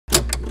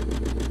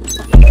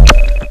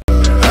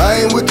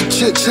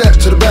chit chat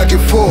to the back and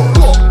forth.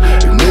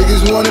 If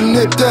niggas wanna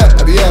nip that,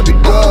 I'd be happy,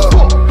 dog.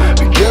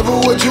 Be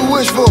careful what you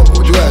wish for,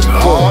 what you asking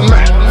for.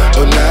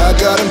 But now I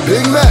got him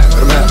Big Mac,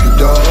 but I'm happy,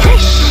 dog.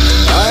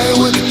 I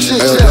ain't with the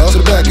chit chat to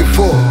the back and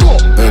forth.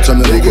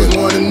 Niggas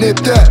wanna nip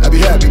that, I'd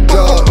be happy,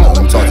 dog.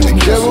 Be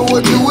careful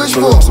what you wish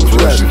for, what you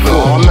asking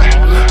for.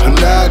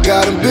 But now I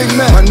got him Big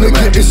Mac, my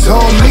nigga, it's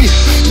on me.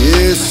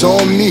 Yeah, it's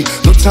on me.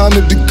 No time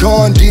to be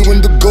gone, D,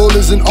 when the goal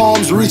is in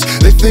arm's reach.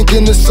 They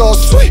thinking it's all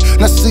sweet,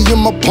 and I see in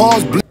my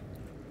palms bleed.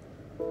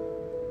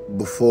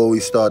 Before we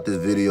start this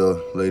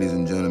video, ladies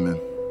and gentlemen,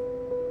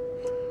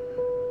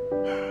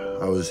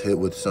 I was hit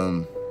with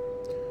some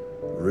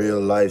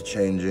real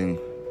life-changing,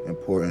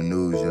 important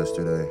news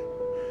yesterday.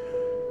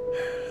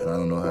 And I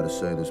don't know how to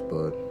say this,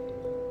 but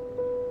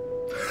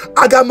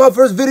I got my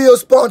first video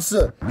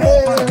sponsor.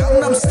 Hey.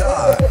 Gangnam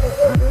Style.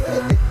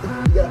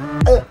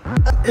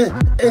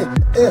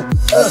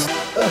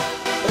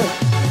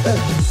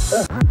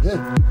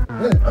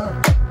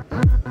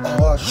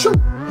 Shoot.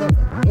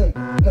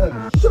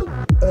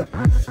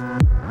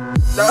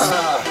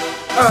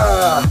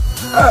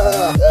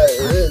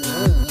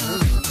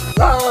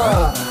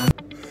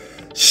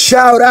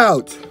 Shout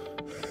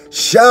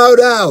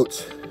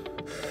out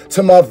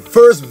to my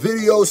first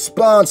video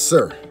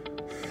sponsor,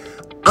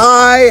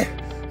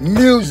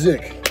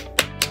 iMusic.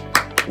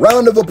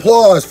 Round of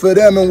applause for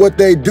them and what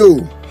they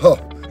do.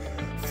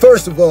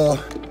 First of all,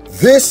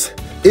 this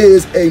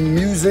is a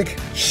music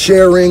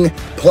sharing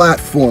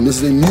platform.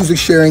 This is a music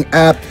sharing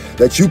app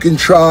that you can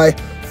try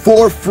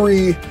for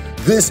free.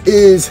 This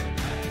is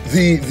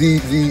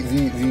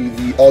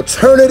the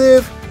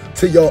alternative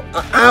to your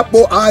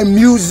Apple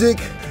iMusic.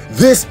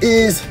 This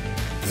is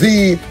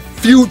the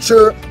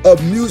future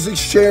of music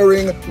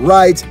sharing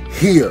right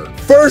here.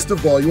 First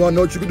of all, you wanna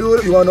know what you can do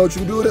with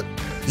it?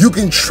 You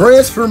can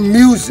transfer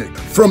music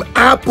from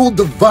Apple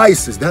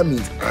devices. That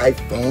means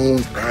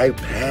iPhones,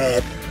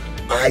 iPad,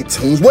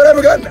 iTunes,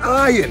 whatever got an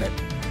I in it.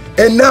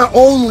 And not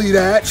only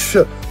that,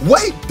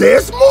 wait,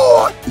 there's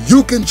more.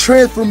 You can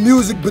transfer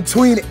music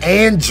between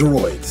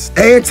Androids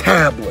and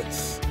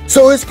tablets.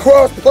 So it's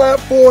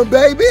cross-platform,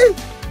 baby.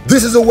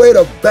 This is a way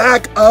to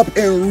back up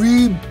and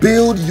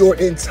rebuild your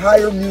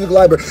entire music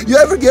library. You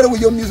ever get it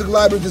where your music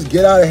library just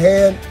get out of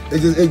hand?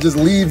 It just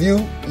leave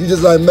you? You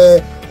just like,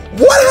 man,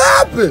 what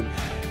happened?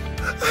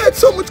 I had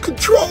so much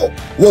control.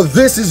 Well,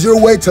 this is your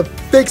way to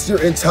fix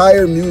your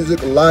entire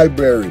music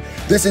library.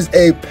 This is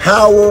a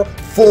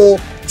powerful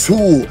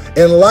tool.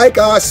 And like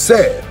I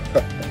said,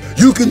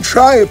 you can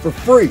try it for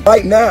free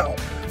right now.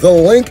 The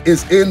link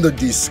is in the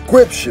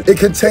description. It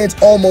contains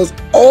almost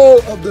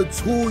all of the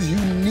tools you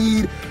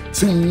need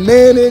to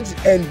manage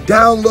and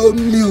download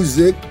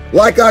music.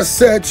 Like I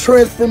said,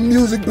 transfer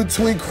music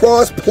between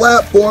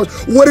cross-platforms.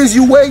 What is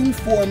you waiting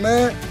for,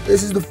 man?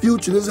 This is the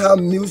future. This is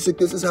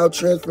how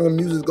transferring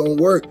music is gonna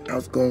work. How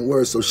it's gonna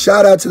work. So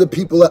shout out to the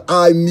people at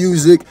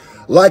iMusic.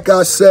 Like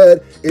I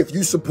said, if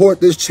you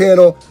support this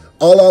channel,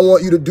 all I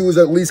want you to do is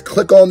at least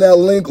click on that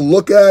link,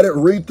 look at it,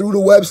 read through the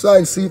website,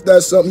 and see if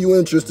that's something you're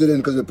interested in,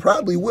 because it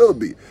probably will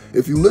be.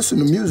 If you listen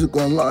to music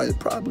online, it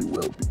probably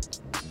will be.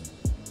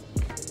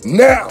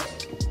 Now,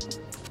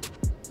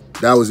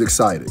 that was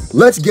exciting.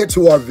 Let's get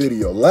to our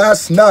video.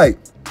 Last night,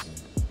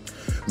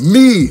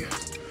 me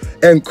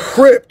and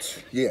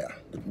Crypt, yeah,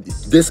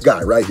 this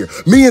guy right here.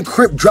 Me and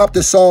Crypt dropped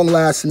a song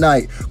last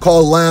night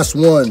called Last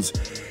Ones.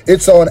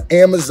 It's on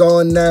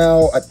Amazon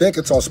now. I think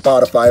it's on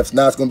Spotify. If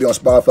not, it's gonna be on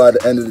Spotify at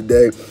the end of the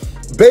day.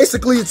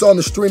 Basically, it's on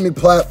the streaming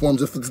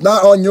platforms. If it's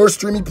not on your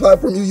streaming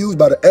platform you use,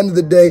 by the end of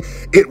the day,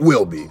 it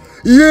will be.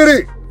 Get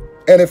it?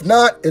 And if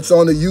not, it's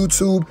on the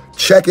YouTube.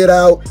 Check it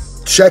out.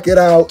 Check it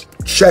out.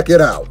 Check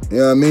it out. You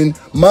know what I mean?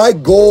 My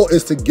goal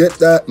is to get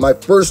that. My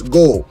first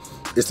goal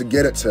is to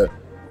get it to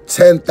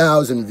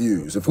 10,000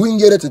 views. If we can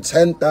get it to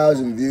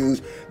 10,000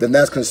 views, then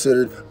that's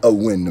considered a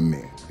win to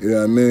me. You know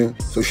what I mean?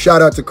 So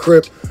shout out to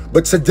Crypt.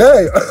 But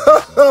today,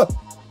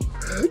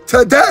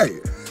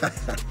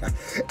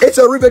 it's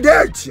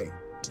arrivederci.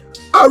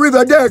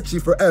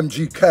 Arrivederci for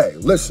MGK.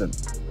 Listen,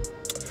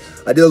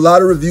 I did a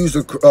lot of reviews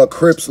of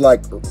Crypt's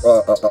like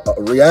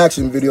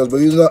reaction videos, but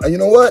you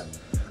know what?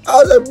 I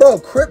was like, bro,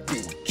 Crypt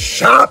be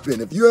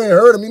chopping. If you ain't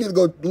heard him, you need to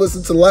go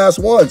listen to the Last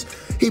Ones.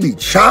 He be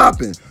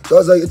chopping. So I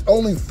was like, it's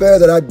only fair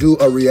that I do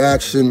a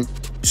reaction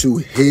to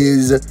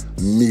his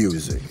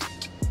music.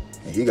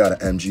 And he got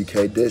an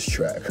MGK diss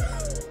track.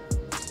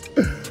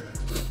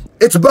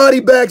 It's body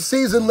bag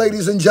season,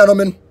 ladies and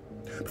gentlemen.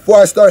 Before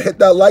I start, hit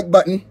that like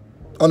button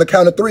on the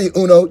count of 3.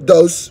 Uno,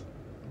 dos,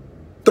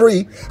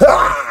 3.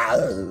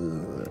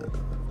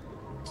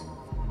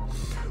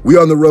 We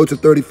on the road to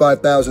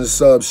 35,000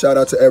 subs. Shout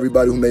out to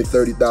everybody who made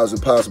 30,000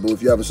 possible.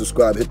 If you haven't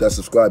subscribed, hit that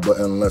subscribe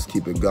button and let's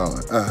keep it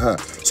going.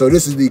 So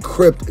this is the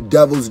Crypt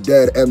Devil's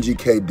Dead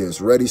MGK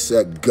diss. Ready,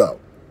 set, go.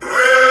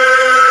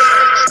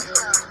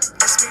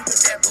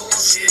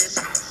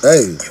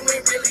 Hey.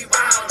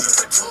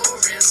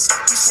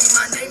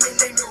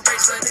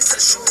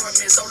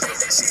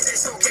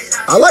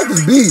 I like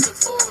this beat.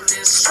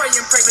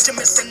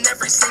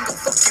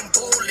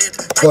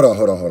 Hold on.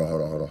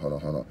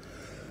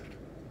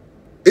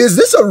 Is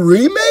this a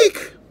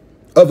remake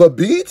of a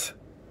beat?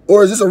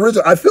 Or is this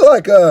original? I feel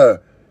like,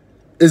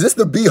 is this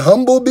the Be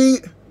Humble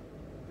beat?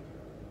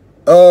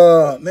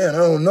 Man, I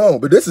don't know.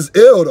 But this is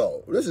ill,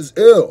 though. This is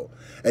ill.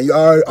 And you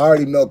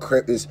already know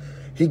Crypt is,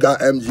 he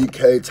got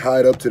MGK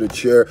tied up to the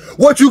chair.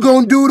 What you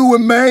gonna do to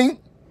him, man?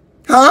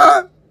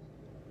 Huh?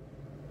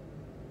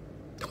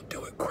 Don't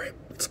do it, Crypt.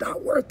 It's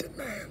not worth it,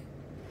 man.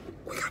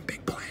 We got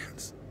big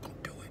plans.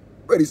 Don't do it.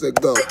 Ready, set,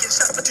 go.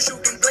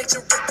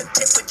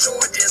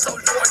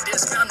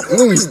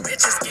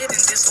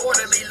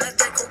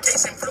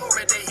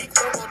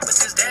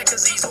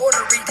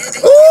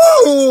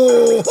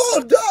 Ooh,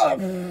 hold up.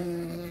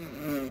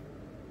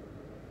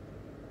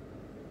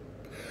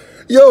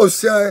 Yo,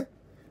 son.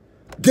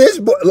 This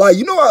boy, like,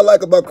 you know what I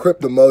like about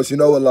Crypt the most? You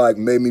know what, like,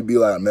 made me be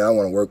like, man, I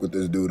want to work with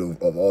this dude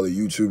of all the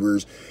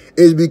YouTubers?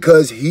 Is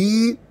because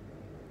he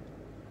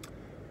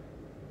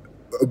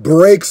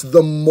breaks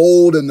the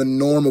mold and the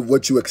norm of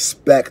what you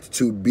expect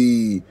to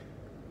be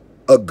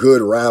a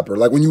good rapper.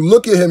 Like, when you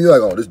look at him, you're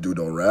like, oh, this dude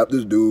don't rap.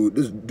 This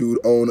dude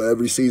owned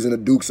every season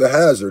of Dukes of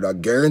Hazzard. I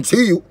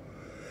guarantee you.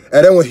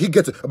 And then when he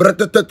gets, wait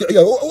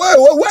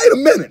a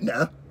minute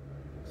now.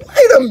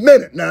 Wait a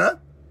minute now.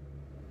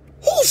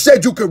 Who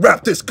said you could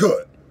rap this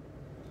good?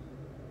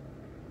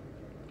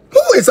 Who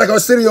is like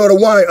sitting on a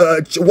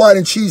wine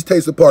and cheese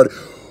tasting party?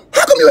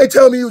 How come you ain't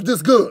telling me you was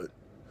this good?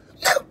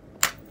 No.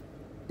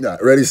 Nah,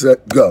 ready,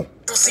 set, go.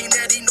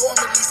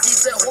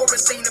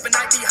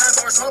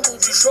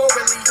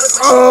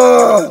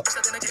 Oh.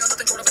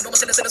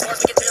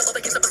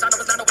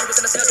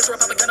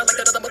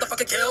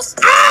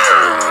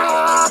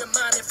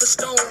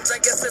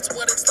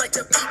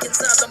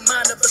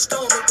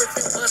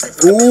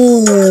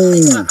 Ooh.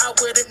 I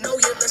wouldn't know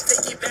you. Let's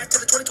take you back to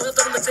the 2012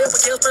 double XL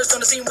when Kale's first on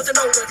the scene with an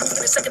odor. You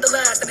finished second to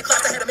last in the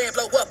class that had a man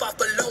blow up off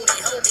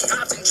baloney. Homie,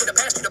 Hobson should have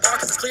passed you the bar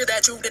because it's clear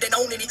that you didn't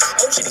own any.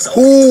 Oh shit, he's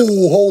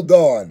Ooh, hold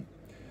on.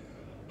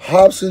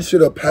 Hobson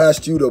should have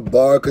passed you the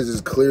bar because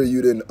it's clear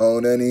you didn't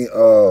own any.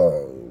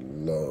 Oh,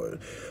 Lord.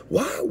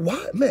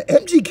 Why? Man,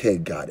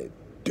 MGK got it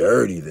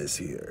dirty this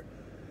year.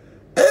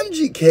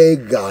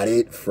 MGK got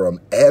it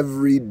from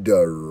every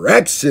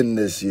direction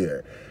this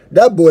year.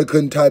 That boy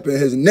couldn't type in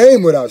his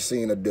name without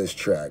seeing a diss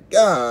track.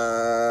 Golly,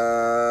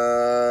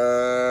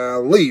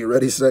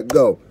 ready, set,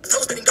 go.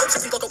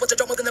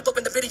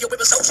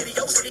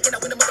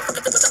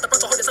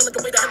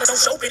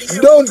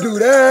 Don't do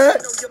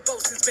that.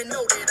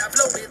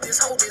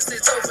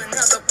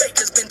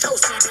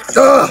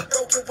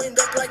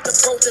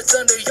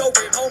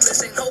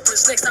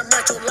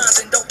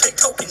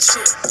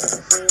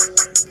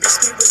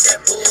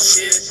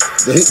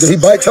 Did he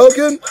bite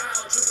token?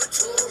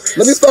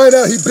 Let me find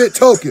out he bit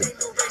token.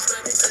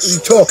 What are you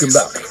talking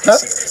about? Huh?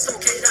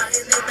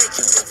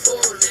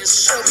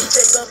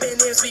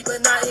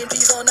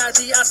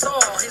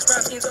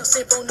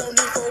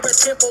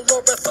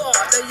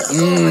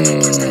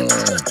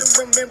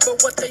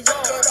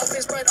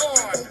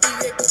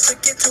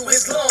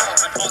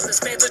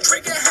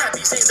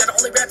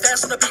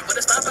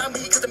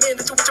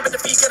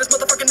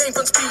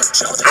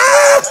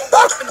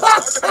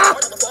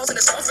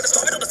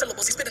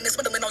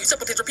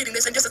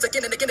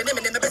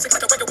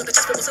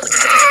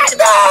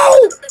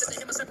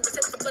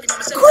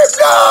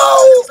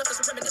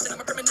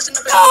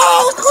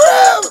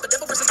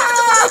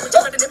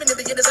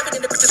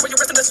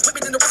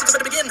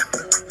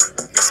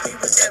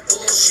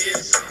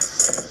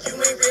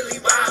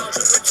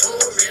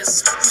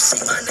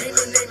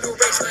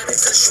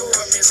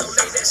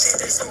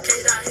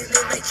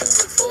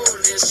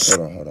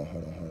 Hold on.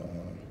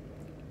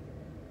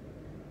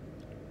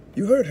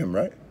 You heard him,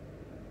 right?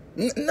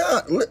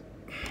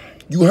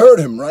 You heard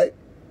him, right?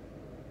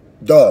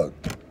 Dog.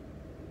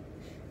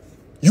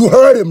 You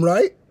heard him,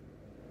 right?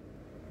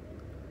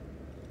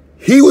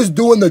 He was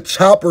doing the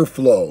chopper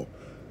flow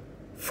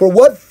for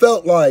what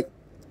felt like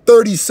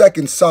 30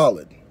 seconds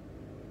solid.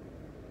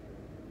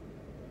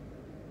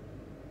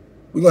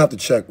 We're going to have to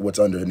check what's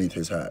underneath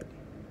his hat.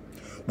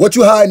 What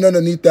you hiding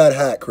underneath that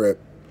hat,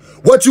 Crypt?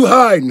 What you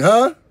hiding,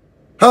 huh?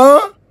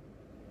 Huh?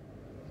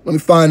 Let me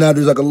find out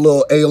there's like a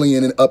little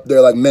alien up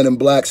there like Men in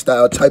Black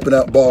style typing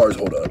out bars.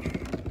 Hold up.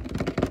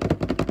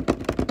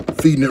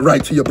 Feeding it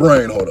right to your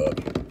brain. Hold up.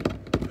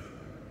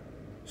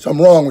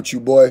 Something wrong with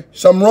you, boy.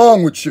 Something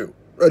wrong with you.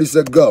 Ready,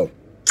 set, go.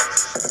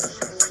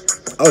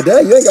 Oh,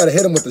 dang, you ain't got to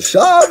hit him with the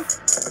shove.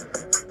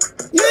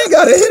 You ain't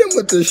got to hit him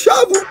with the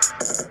shovel.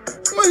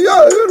 You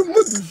got to hit him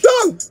with the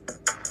shovel.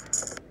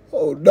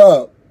 Hold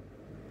up.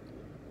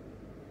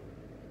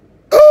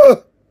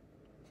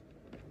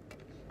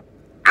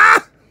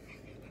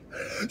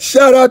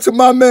 Shout out to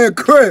my man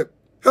Crypt,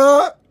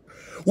 huh?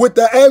 With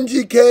the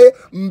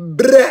MGK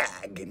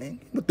brag,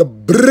 with the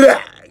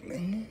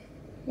brag.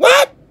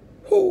 What?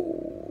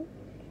 Ooh.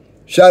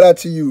 Shout out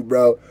to you,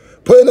 bro.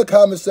 Put in the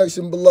comment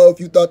section below if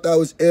you thought that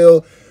was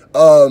ill.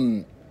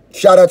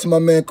 Shout out to my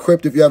man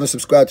Crypt. If you haven't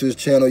subscribed to his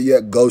channel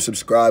yet, go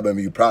subscribe. I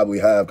mean, you probably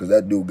have because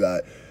that dude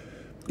got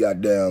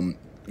goddamn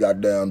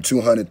goddamn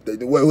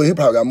 200. Well, he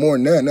probably got more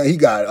than that. Now he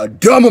got a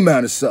dumb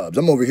amount of subs.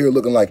 I'm over here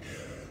looking like,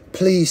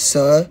 please,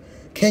 sir,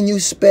 can you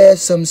spare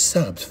some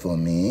subs for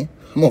me?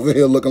 I'm over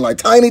here looking like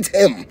Tiny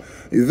Tim.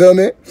 You feel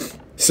me?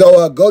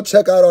 So go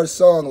check out our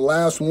song,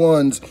 Last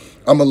Ones.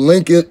 I'm going to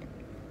link it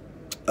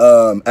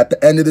at the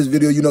end of this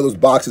video. You know those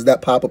boxes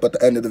that pop up at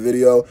the end of the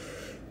video?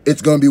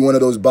 It's going to be one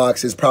of those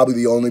boxes, probably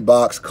the only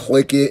box.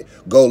 Click it.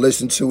 Go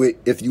listen to it.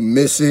 If you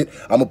miss it,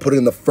 I'm going to put it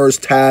in the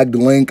first tagged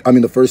link. I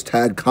mean, the first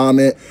tagged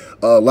comment.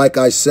 Like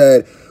I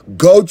said,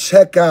 go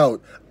check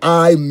out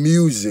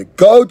iMusic.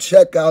 Go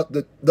check out,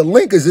 the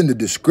link is in the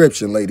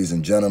description, ladies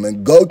and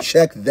gentlemen. Go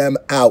check them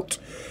out.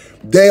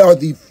 They are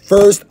the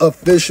first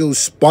official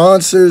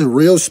sponsors,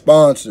 real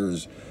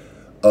sponsors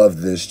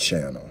of this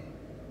channel.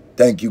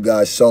 Thank you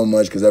guys so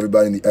much, because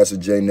everybody in the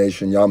S&J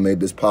Nation, y'all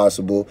made this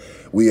possible.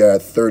 We are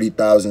at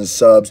 30,000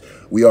 subs.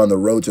 We are on the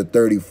road to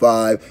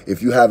 35.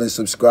 If you haven't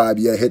subscribed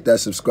yet, hit that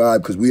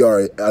subscribe, because we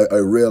are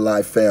a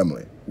real-life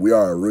family. We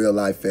are a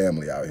real-life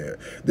family out here.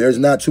 There's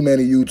not too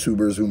many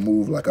YouTubers who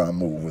move like I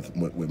move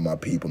with my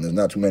people. There's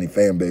not too many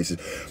fan bases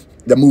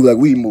that move like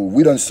we move.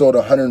 We done sold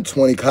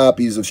 120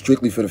 copies of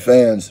Strictly for the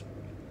Fans,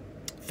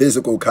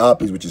 physical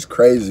copies, which is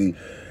crazy.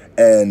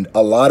 And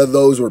a lot of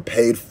those were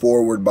paid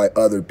forward by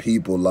other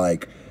people.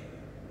 Like,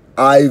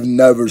 I've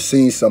never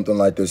seen something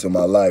like this in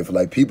my life.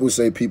 Like, people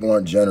say people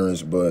aren't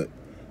generous, but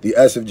the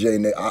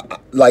SFJ,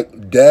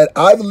 like, dead.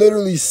 I've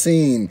literally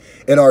seen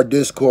in our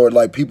Discord,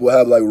 like, people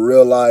have, like,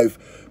 real life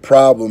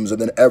problems, and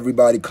then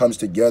everybody comes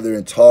together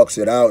and talks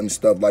it out and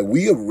stuff. Like,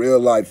 we a real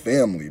life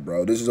family,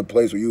 bro. This is a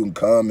place where you can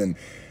come and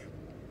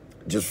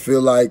just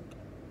feel like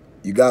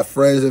you got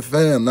friends and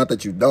fam. Not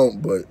that you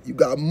don't, but you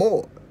got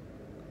more.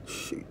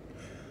 Shit.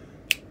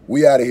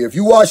 We out of here. If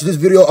you watch this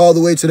video all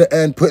the way to the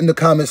end, put in the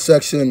comment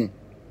section,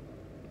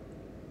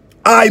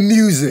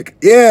 iMusic.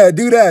 Yeah,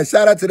 do that.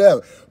 Shout out to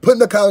them. Put in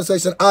the comment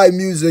section,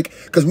 iMusic,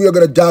 because we are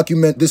going to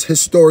document this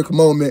historic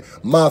moment.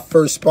 My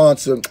first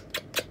sponsor.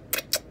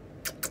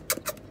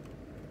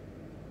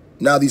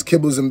 Now these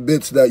kibbles and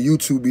bits that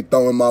YouTube be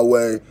throwing my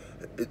way,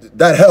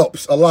 that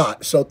helps a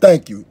lot. So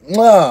thank you.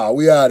 Mwah,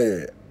 we out of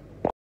here.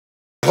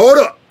 Hold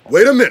up.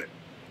 Wait a minute.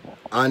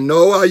 I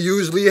know I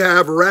usually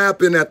have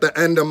rapping at the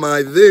end of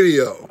my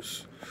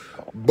videos,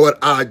 but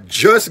I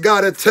just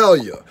gotta tell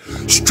you,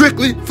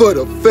 Strictly for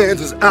the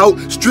Fans is out.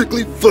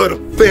 Strictly for the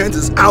Fans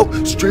is out.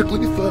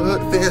 Strictly for the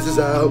Fans is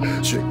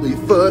out. Strictly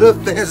for the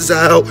Fans is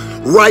out.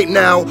 Right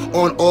now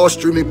on all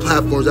streaming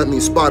platforms. That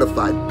means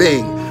Spotify,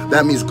 Bing.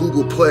 That means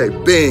Google Play,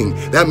 Bing.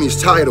 That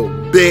means Tidal,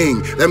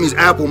 Bing. That means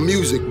Apple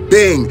Music,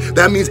 Bing.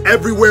 That means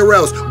everywhere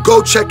else.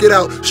 Go check it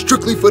out.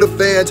 Strictly for the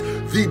Fans.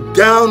 The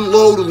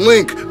download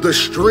link, the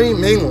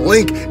streaming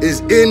link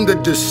is in the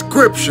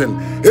description.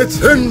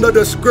 It's in the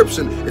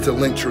description. It's a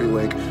Linktree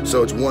link,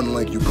 so it's one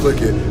link. You click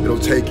it, it'll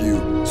take you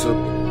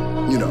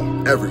to, you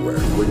know, everywhere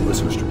where you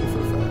listen to Strictly for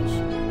the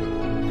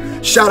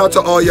Fans. Shout out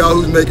to all y'all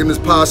who's making this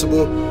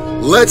possible.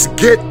 Let's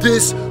get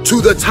this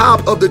to the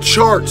top of the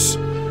charts.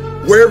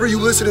 Wherever you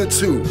listening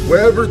to,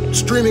 wherever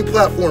streaming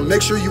platform,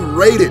 make sure you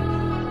rate it.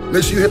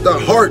 Make sure you hit the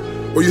heart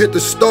or you hit the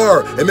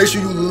star, and make sure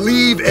you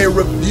leave a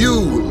review.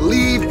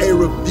 Leave a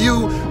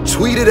review,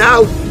 tweet it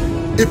out.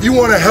 If you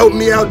want to help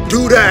me out,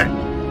 do that.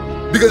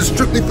 Because it's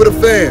Strictly for the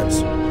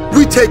Fans.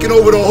 We taking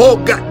over the whole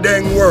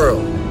goddamn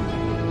world.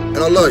 And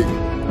I love you.